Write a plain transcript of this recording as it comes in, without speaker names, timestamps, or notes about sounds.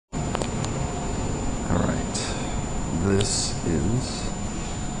This is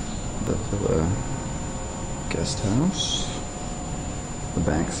the villa guest house, the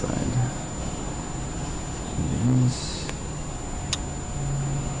backside. These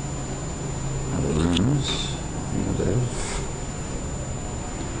are the rooms you live.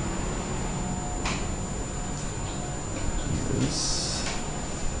 This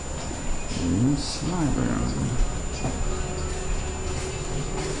is my room.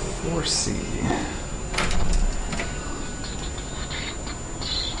 4C.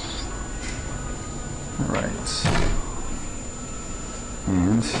 Alright.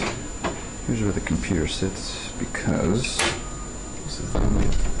 And here's where the computer sits, because this is the only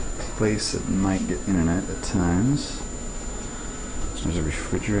place it might get internet at times. There's a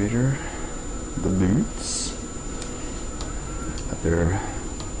refrigerator, the boots, other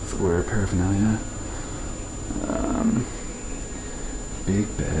footwear paraphernalia,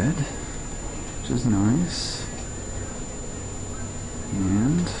 big bed, which is nice,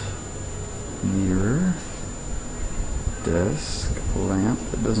 and mirror, desk, lamp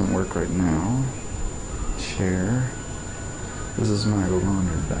that doesn't work right now, chair. This is my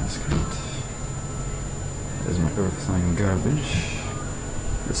laundry basket. That is my overflowing garbage.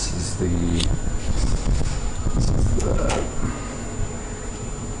 This is the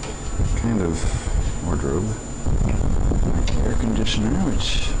kind of wardrobe. My air conditioner,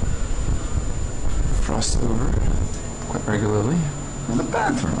 which frosts over quite regularly, and the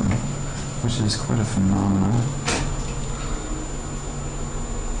bathroom, which is quite a phenomenon.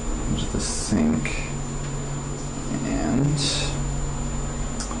 There's the sink and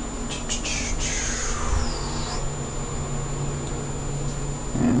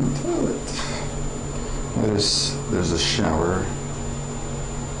toilet. There's a shower,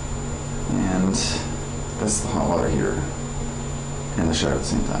 and that's the hot water heater and the shower at the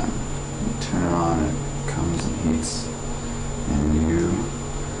same time. You turn it on, it comes and heats, and you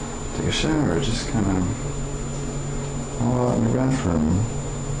take a shower, just kind of all out in your bathroom.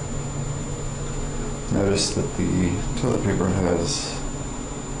 Notice that the toilet paper has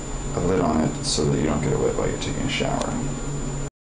a lid on it so that you don't get it wet while you're taking a shower.